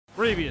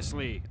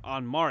Previously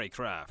on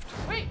Maricraft.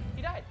 Wait,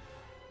 he died.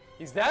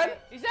 He's dead?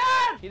 He's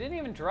dead! He didn't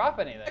even drop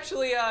anything.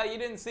 Actually, you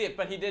didn't see it,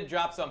 but he did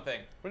drop something.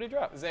 What did he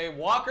drop? It was a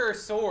walker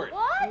sword.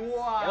 What?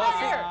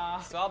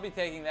 Wow. So I'll be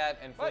taking that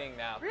and fleeing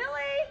now.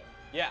 Really?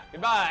 Yeah,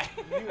 goodbye.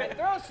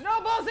 Throw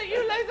snowballs at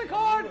you,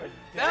 Lasercorn!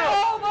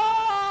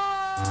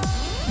 Snowballs!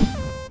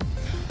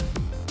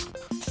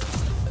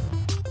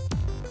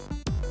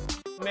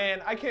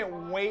 Man, I can't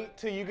wait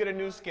till you get a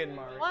new skin,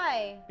 Mari.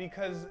 Why?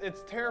 Because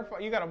it's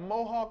terrifying. You got a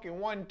mohawk in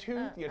one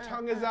tooth, your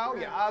tongue is out,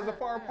 your eyes are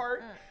far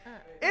apart.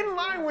 In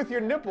line with your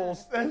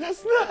nipples,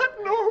 that's not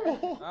normal.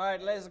 All right,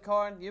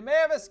 Lasercorn, you may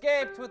have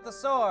escaped with the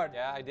sword.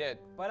 Yeah, I did.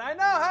 But I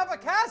now have a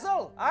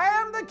castle. I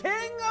am the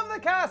king of the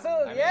castle,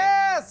 I mean,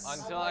 yes!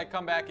 Until I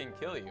come back and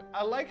kill you.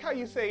 I like how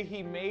you say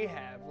he may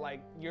have,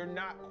 like you're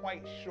not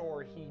quite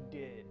sure he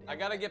did. I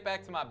gotta get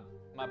back to my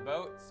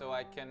boat so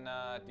I can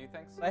do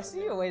things. I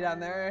see you way down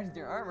there in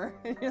your armor,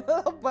 in your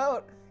little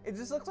boat. It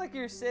just looks like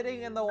you're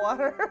sitting in the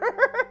water.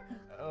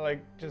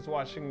 Like just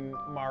watching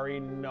Mari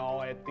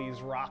gnaw at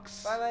these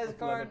rocks. Bye, with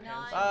leather Lasercorn.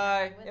 pins.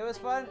 Bye. It was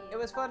fun. It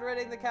was fun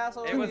raiding the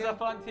castle. It was a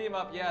fun team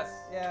up, yes.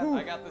 Yeah.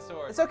 I got the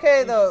sword. It's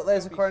okay though,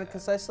 Lasercorn,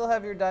 because I still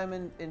have your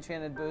diamond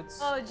enchanted boots.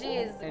 Oh,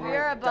 geez. And We're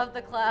you're- above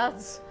the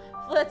clouds.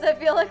 Flitz, I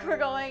feel like we're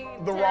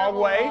going The wrong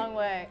way? wrong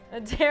way. A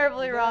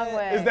terribly wrong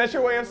way. Is that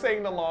your way of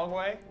saying the long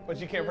way? But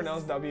you can't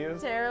pronounce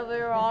W's? terribly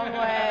wrong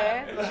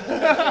way? It's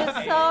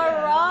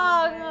so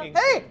wrong.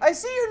 Hey, I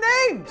see your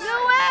names!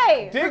 No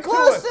way. Dig We're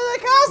close to the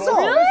castle!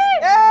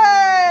 Really?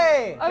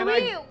 Yay! Are Can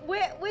we?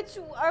 Which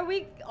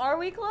are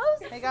we close?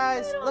 Hey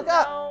guys, I don't look know.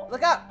 up!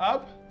 Look up!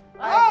 Up?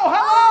 Oh,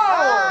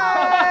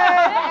 hello!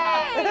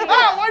 Hey.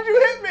 Ah, why'd you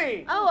hit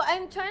me? Oh,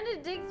 I'm trying to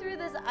dig through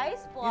this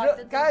ice You block know,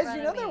 that's guys, in front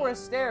you know of there me. were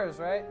stairs,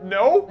 right?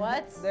 No.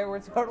 What? There were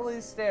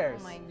totally stairs.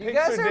 Oh my You God.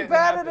 guys Picture are didn't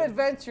bad happen. at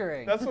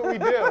adventuring. That's what we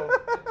do.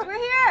 We're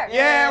here.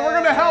 Yeah, we're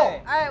gonna help.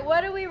 Yay. All right,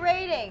 what are we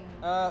rating?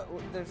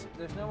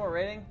 There's no more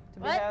rating to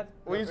be What? had.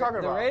 What are you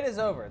talking The about? raid is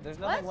over. There's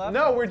nothing What? left.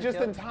 No, we're to just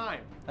kill. in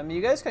time. I mean,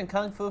 you guys can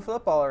kung fu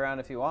flip all around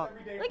if you want.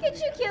 Look at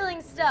you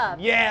killing stuff.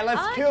 Yeah, let's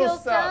I wanna kill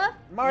stuff.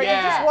 Mari,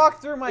 Yeah. you just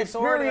walked through my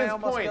sword and I Experience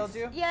almost points.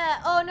 killed you.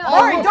 Yeah. Oh no.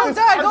 Mari, look, don't this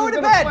die. Go person's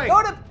to gonna bed. fight.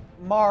 Go to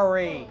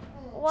Mari.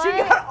 Why? She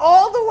got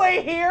all the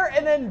way here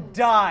and then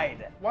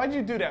died. Why'd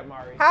you do that,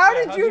 Mari? How Yeah,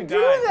 did how'd you do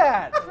die?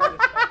 that?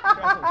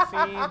 Got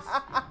some seeds.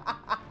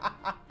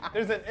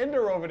 There's an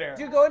ender over there.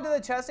 Did you go into the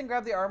chest and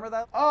grab the armor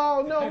though?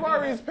 Oh no,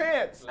 Mari's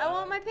pants. I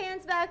want my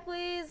pants back,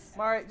 please.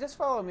 Mari, just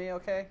follow me,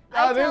 okay?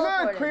 I There's a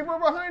teleported. creeper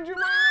behind you,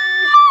 Mari.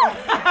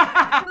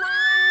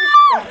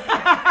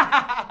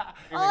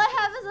 All I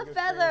have is a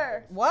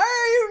feather. Why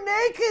are you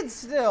naked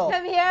still?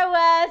 Come here,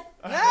 Wes.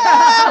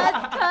 Ah!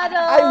 Let's cuddle.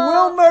 I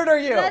will murder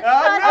you. Let's no.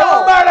 I cuddle.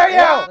 will murder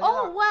you.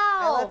 Oh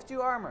I wow. left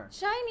you armor.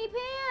 Shiny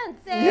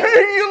pants.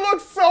 You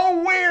look so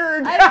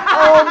weird.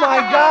 Oh my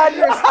God,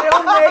 you're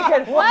still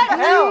naked. What? the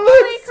hell? You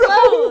Fully look so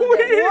clothed.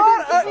 weird.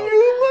 What? You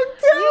look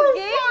You terrifying.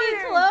 gave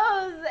me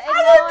clothes. And I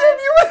now didn't give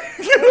you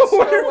anything. Get Go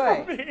away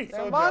away. from me.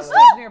 There are So monsters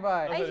jealous.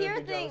 nearby. I hear Nothing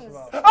to be jealous things.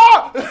 about.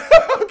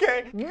 Oh!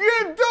 Okay.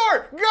 Good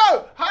door.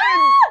 Go.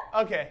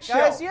 Hide. Okay.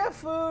 Guys, chill. you have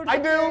food? I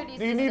do. Security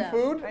Do you need system.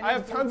 food? I I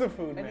have need tons of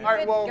food, I man. need All right.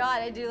 Good Well,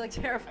 God, I do look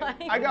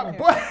terrifying. I got.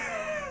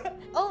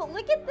 Oh,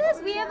 look at this.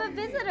 We have a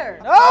visitor.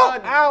 No!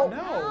 Ow.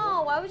 No.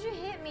 No, why would you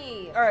hit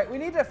me? All right, we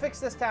need to fix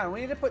this town.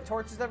 We need to put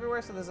torches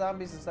everywhere so the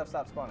zombies and stuff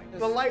stop spawning.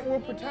 The light will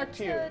protect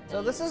you.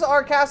 So this is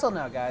our castle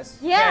now, guys.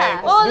 Yeah.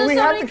 Okay, Oh, do there's we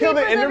so have many to kill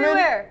the creepers Enderman?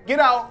 everywhere. Get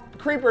out,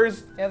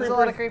 creepers. Yeah, there's a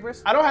lot of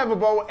creepers. I don't have a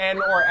bow and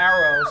or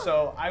arrow,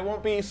 so I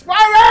won't be spider.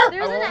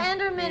 There's I an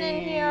won't Enderman in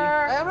be-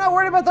 here. I'm not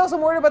worried about those.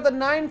 I'm worried about the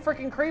 9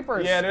 freaking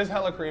creepers. Yeah, there's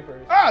hella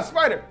creepers. Ah,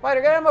 spider.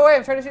 Spider, get out of my way.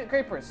 I'm trying to shoot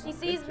creepers. He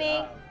sees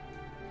me.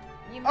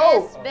 You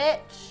Oh. missed,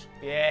 bitch.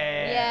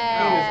 Yeah.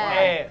 Yeah.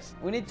 Beat his ass.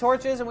 We need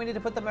torches and we need to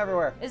put them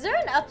everywhere. Is there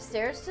an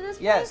upstairs to this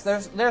place? Yes,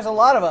 there's a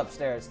lot of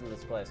upstairs to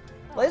this place.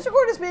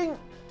 Lasercorn is being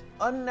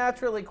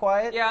unnaturally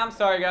quiet. Yeah, I'm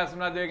sorry guys, I'm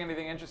not doing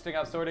anything interesting.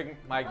 I'm sorting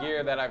my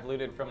gear that I've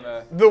looted from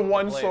the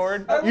One place.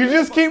 sword. You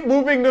just keep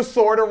moving the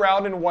sword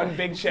around in one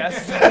big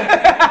chest.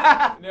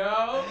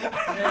 No.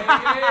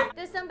 Maybe.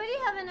 Does somebody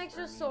have an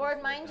extra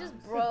sword? Mine just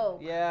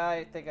broke. Yeah,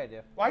 I think I do.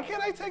 Why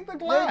can't I take the No,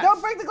 glass?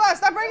 don't break the glass.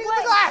 Stop breaking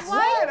the glass. Why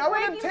What? are I you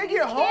wanna breaking- take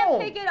you it home.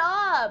 can't pick it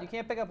up. You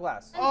can't pick up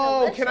glass.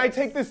 Oh, can I Delicious.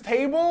 take this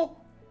table?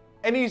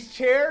 And these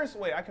chairs?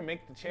 Wait, I can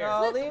make the chairs.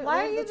 No. Flitz, leave-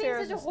 why are leave you the being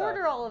chairs such a and stuff.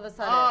 hoarder all of a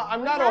sudden? I'm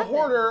What not a happened?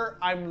 hoarder.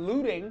 I'm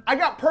looting. I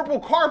got purple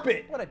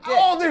carpet. What a dick.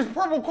 Oh, there's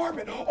purple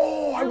carpet.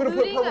 Oh, I'm You're gonna put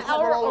looting purple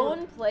carpet our all over.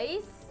 own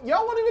place?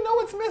 Y'all won't even know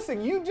what's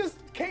missing. You just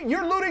can't.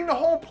 You're looting the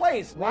whole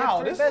place. have Wow,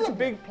 3 this beds is a in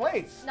big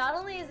place. Not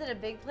only is it a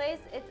big place,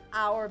 it's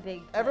our big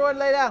place. Everyone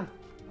lay down.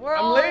 We're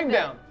I'm all laying in it.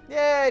 down.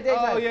 Yay,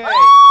 daytime. Oh, yay.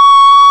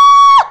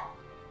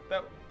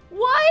 That,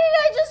 Why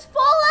did I just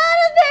fall out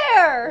of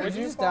there? Did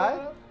you just fall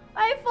die? out?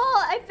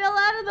 I fell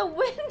out of the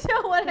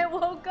window when I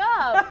woke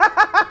up.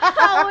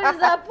 How is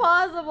that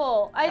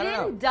possible? I don't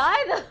didn't know.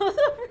 die though. It was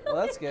a really Well,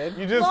 that's good.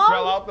 You just long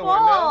fell out the window?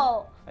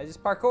 fall. I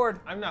just parkoured.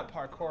 I'm not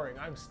parkouring.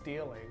 I'm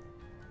stealing.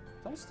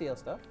 Don't steal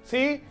stuff.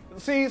 See,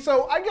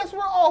 so I guess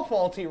we're all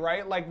faulty,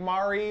 right? Like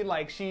Mari,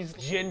 like she's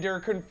gender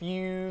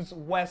confused.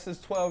 Wes is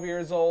 12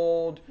 years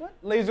old. What?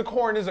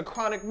 Lasercorn is a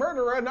chronic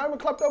murderer, and I'm a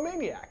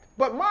kleptomaniac.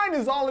 But mine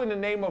is all in the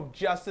name of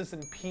justice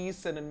and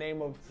peace, and the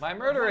name of My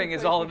murdering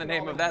is all in the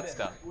name of that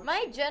stuff.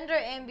 My gender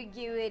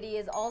ambiguity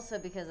is also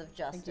because of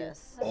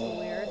justice. That's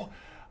weird.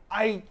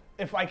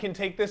 If I can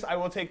take this, I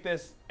will take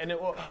this, and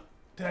it will.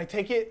 Did I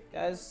take it?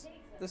 Guys,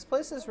 this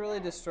place is really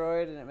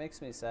destroyed and it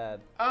makes me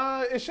sad.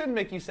 It shouldn't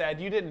make you sad.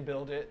 You didn't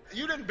build it.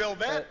 You didn't build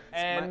that.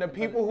 And the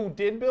people who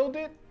did build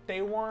it,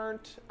 they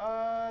weren't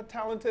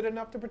talented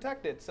enough to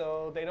protect it,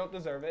 so they don't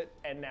deserve it,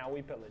 and now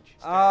we pillage.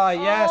 Ah,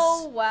 yes.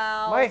 Oh,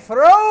 wow. My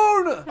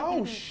throne!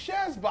 Oh,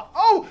 Shazbot.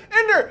 Oh,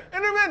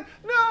 Enderman.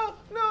 No.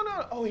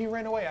 Oh, he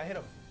ran away. I hit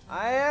him.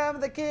 I am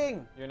the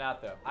king. You're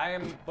not though. I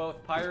am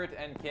both pirate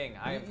and king.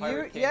 I am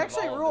pirate king. You of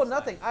actually all of rule this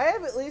nothing. stuff. I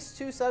have at least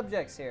 2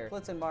 subjects here,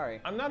 Flitz and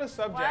Mari. I'm not a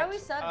subject. Why are we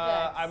subjects?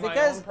 I'm Because-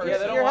 my own person. Yeah,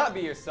 they don't You're want ha- to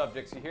be your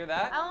subjects. You hear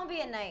that? I want to be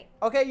a knight.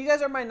 Okay, you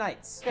guys are my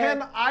knights.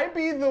 Can I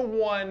be the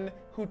one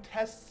who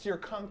tests your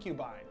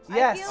concubines?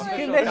 Yes, feel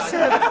you like- can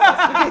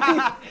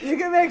make sure. You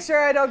can make sure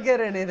I don't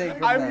get anything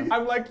from them.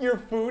 I'm like your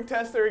food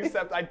tester,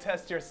 except I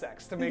test your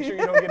sex to make sure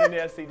you don't get any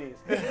STDs.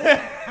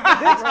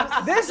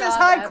 This is job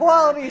high ever.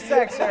 quality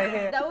sex right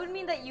here. That would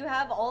mean that you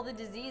have all the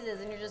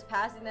diseases and you're just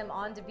passing them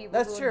on to people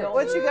That's who true. don't.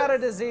 Once you got a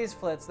disease,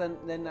 Flitz,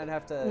 then I'd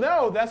have to.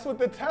 No, that's what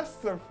the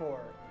tests are for.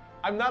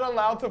 I'm not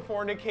allowed to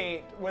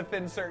fornicate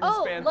within certain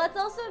Oh, spans. let's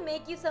also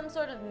make you some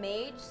sort of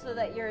mage so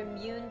that you're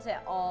immune to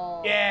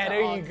all. Yeah, to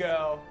there all you disease.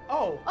 go.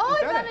 Oh, Oh,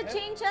 is I that found a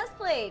chain chest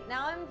plate.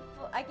 Now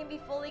I can be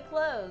fully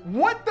clothed.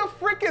 What the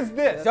frick is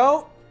this?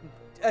 Don't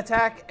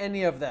attack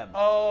any of them.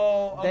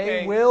 Oh,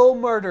 okay. They will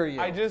murder you.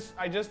 I just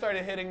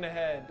started hitting the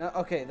head. No,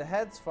 okay, the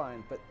head's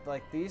fine, but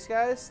like these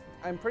guys,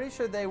 I'm pretty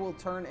sure they will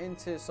turn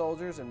into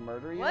soldiers and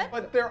murder you. What?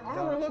 But their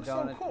armor Don't- looks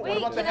so don't- cool. Wait, What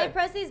about the can I head?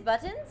 press these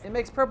buttons? It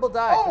makes purple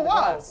dye. Oh, for the wow.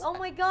 glass. Oh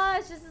my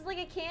gosh, this is like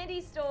a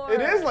candy store. It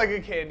is like a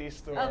candy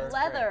store. of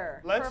leather.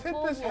 Let's hit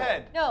purple this wool.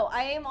 head. No,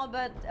 I am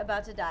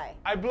about to die.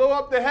 I blow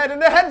up the head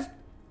and the head's.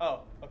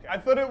 Oh, okay. I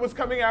thought it was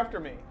coming after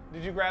me.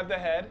 Did you grab the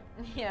head?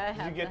 Yeah, I have.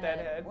 Did you get the that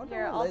head? Wonder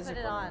Here, what I'll laser put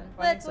it corn on. is.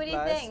 Flitz, what do you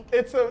Finding think?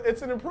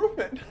 It's an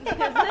improvement.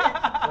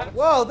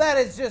 Whoa, that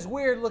is just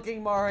weird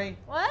looking, Mari.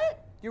 What?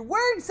 You're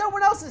wearing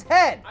someone else's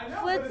head. I know,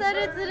 Flitz but said better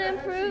it's than an the head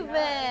she had.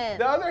 improvement.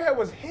 The other head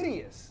was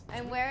hideous.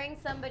 I'm wearing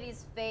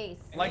somebody's face.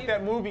 Like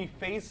that movie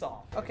Face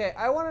Off. Okay,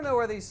 I want to know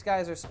where these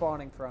guys are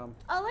spawning from.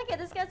 Oh, look at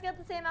this guy's got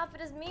the same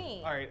outfit as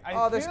me. All right.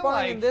 Oh, they're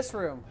spawning in this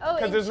room. Oh,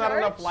 Because in there's not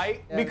enough church?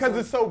 light. Yeah, because so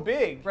it's so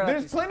big. Right up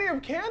There's these- plenty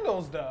of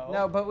candles though.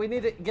 No, but we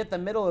need to get the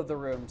middle of the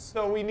rooms.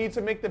 So we need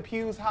to make the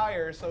pews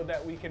higher so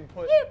that we can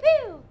put. Pew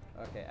pew.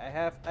 Okay,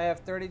 I have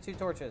 32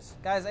 torches.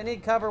 Guys, I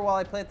need cover while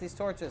I plant these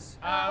torches.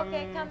 Oh,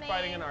 okay, coming.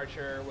 Fighting an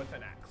archer with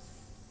an axe.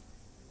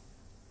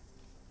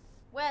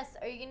 Wes,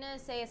 are you gonna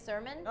say a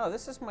sermon? No,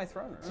 this is my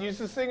throne You room. used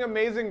to sing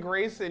Amazing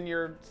Grace in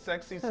your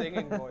sexy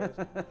singing voice.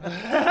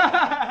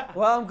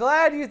 Well, I'm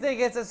glad you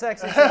think it's a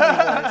sexy singing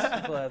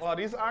voice, Flitz. Wow,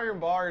 these iron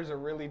bars are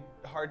really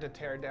hard to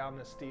tear down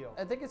to steel.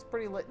 I think it's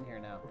pretty lit in here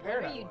now.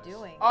 What are you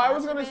doing? Oh, I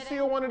was gonna Masturbating?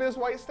 steal one of this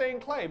white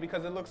stained clay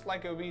because it looks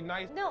like it would be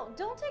nice. No,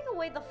 don't take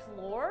away the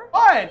floor.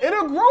 What?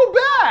 It'll grow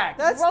back!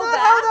 That's Grow not back?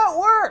 how that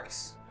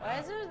works. Why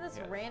is there this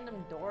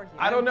random door here?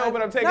 I don't know,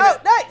 but I'm taking No,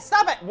 it. no,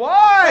 stop it.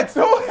 What?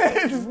 Do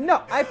it!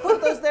 No, I put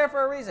those there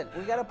for a reason.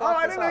 We gotta Oh, block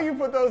I this didn't know off. you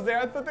put those there.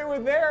 I thought they were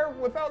there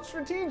without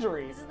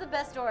strategery. This is the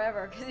best door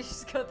ever because you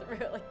just go through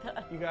it like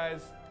that. You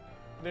guys,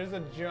 there's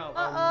a jump.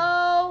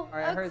 Uh-oh,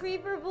 Alright, I a heard-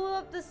 creeper blew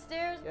up the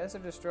stairs. You guys are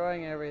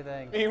destroying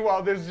everything.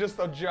 Meanwhile, there's just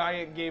a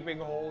giant gaping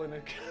hole in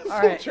it. All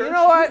right, you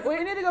know what?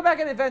 We need to go back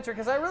and adventure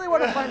because I really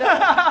want to find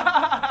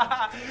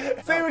out.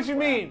 Say what you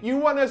mean. You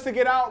want us to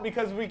get out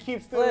because we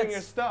keep stealing Let's-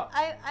 your stuff.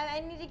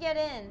 I need to get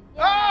in.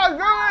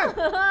 Ah,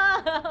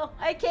 good!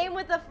 I came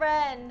with a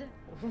friend.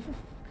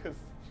 'Cause-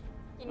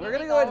 Can you We're gonna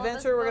make go all of us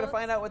adventure. We're gonna boats?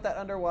 find out what that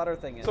underwater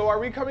thing is. So are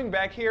we coming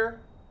back here?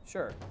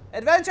 Sure.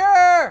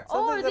 Adventure!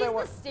 Oh, Something are that I these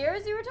want- the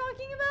stairs you were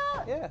talking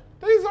about? Yeah.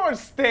 These aren't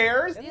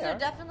stairs. These Yeah. are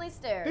definitely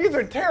stairs. These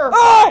are terrifying.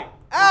 Oh!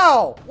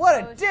 Ow! What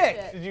a Oh, dick!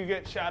 shit. Did you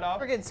get shot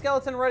off? Freaking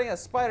skeleton riding a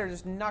spider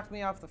just knocked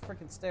me off the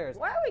freaking stairs.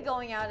 Why are we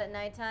going out at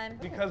nighttime?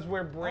 Because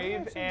we're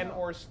brave actually and know.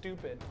 or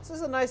stupid. This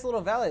is a nice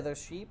little valley.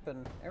 There's sheep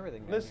and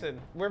everything. down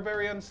Listen, we're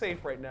very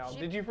unsafe right now. Sheep.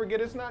 Did you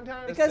forget it's not time?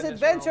 here. Because Let's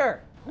finish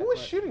adventure. Who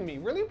is shooting me?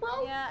 Really,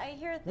 bro? Yeah, I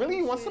hear things Really?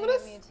 You want some of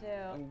shooting this? at me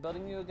too. I'm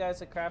building you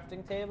guys a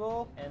crafting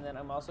table, and then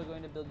I'm also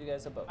going to build you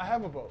guys a boat. I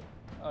have a boat.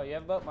 Oh, you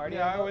have a boat, Marty?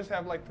 Yeah, I always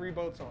have like 3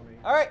 boats on me.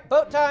 All right,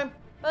 boat time.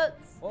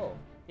 Boats. Whoa.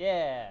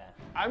 Yeah.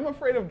 I'm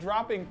afraid of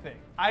dropping things.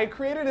 I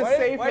created a Why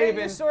safe didn't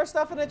haven you store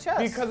stuff in a chest?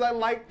 because I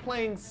like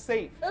playing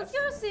safe. Let's go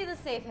see the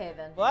safe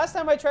haven. Last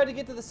time I tried to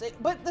get to the safe,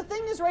 but the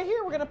thing is right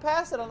here. We're gonna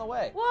pass it on the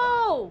way.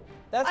 Whoa!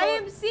 That's I all-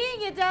 am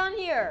seeing it down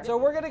here. So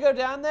we're gonna go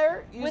down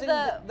there using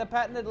a- the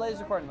patented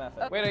Lasercorn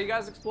method. Wait, are you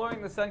guys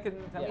exploring the sunken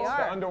temple? We are.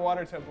 The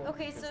underwater temple.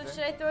 Okay, so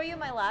should I throw you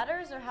my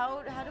ladders, or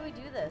how do we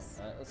do this?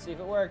 Let's see if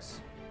it works.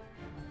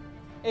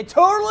 It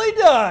totally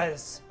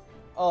does.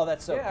 Oh,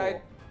 that's so Yeah,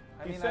 cool.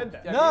 I He mean, said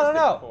that. I've No, used no, it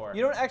no. before.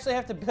 You don't actually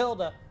have to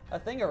build a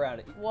thing around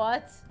it.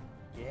 What?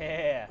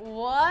 Yeah.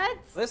 What?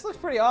 This looks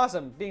pretty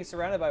awesome, being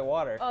surrounded by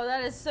water. Oh,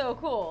 that is so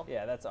cool.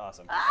 Yeah, that's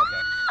awesome. Ah!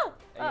 Okay.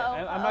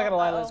 Yeah, I'm not gonna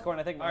lie, Lasercorn.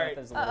 I think my Alright.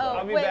 math is a little I'll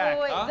off. be Wait, back.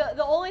 wait, wait. Huh?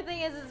 The only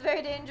thing is, it's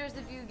very dangerous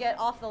if you get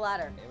off the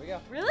ladder. Here we go.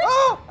 Really?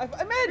 Oh! I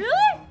made.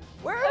 Really?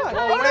 Where am I? I'm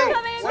coming, Oh, wait. I'm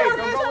coming, wait, I'm don't coming,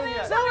 go I'm in coming,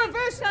 yet. I'm coming,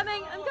 Silverfish! I'm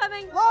coming, I'm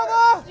coming. Log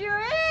off!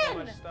 You're So in!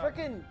 much stuff.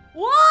 Frickin'.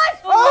 What?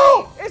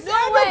 Oh! Wait. It's the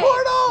No Ender way.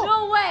 portal!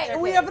 No way!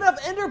 And we have enough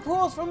Ender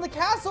pearls from the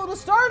castle to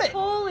start it!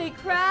 Holy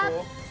crap!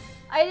 Cool.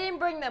 I didn't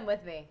bring them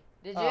with me.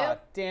 Did you? Aw,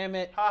 damn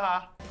it.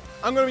 Haha.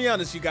 I'm gonna be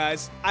honest, you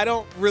guys. I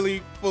don't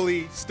really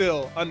fully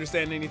still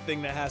understand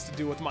anything that has to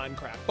do with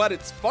Minecraft. But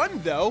it's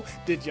fun though.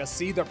 Did you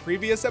see the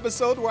previous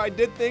episode where I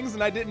did things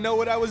and I didn't know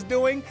what I was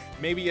doing?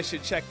 Maybe you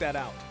should check that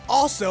out.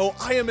 Also,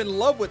 I am in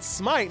love with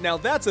Smite. Now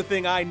that's a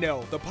thing I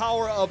know. The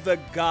power of the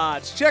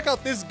gods. Check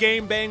out this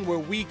game bang where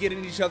we get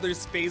in each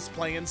other's face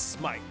playing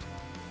Smite.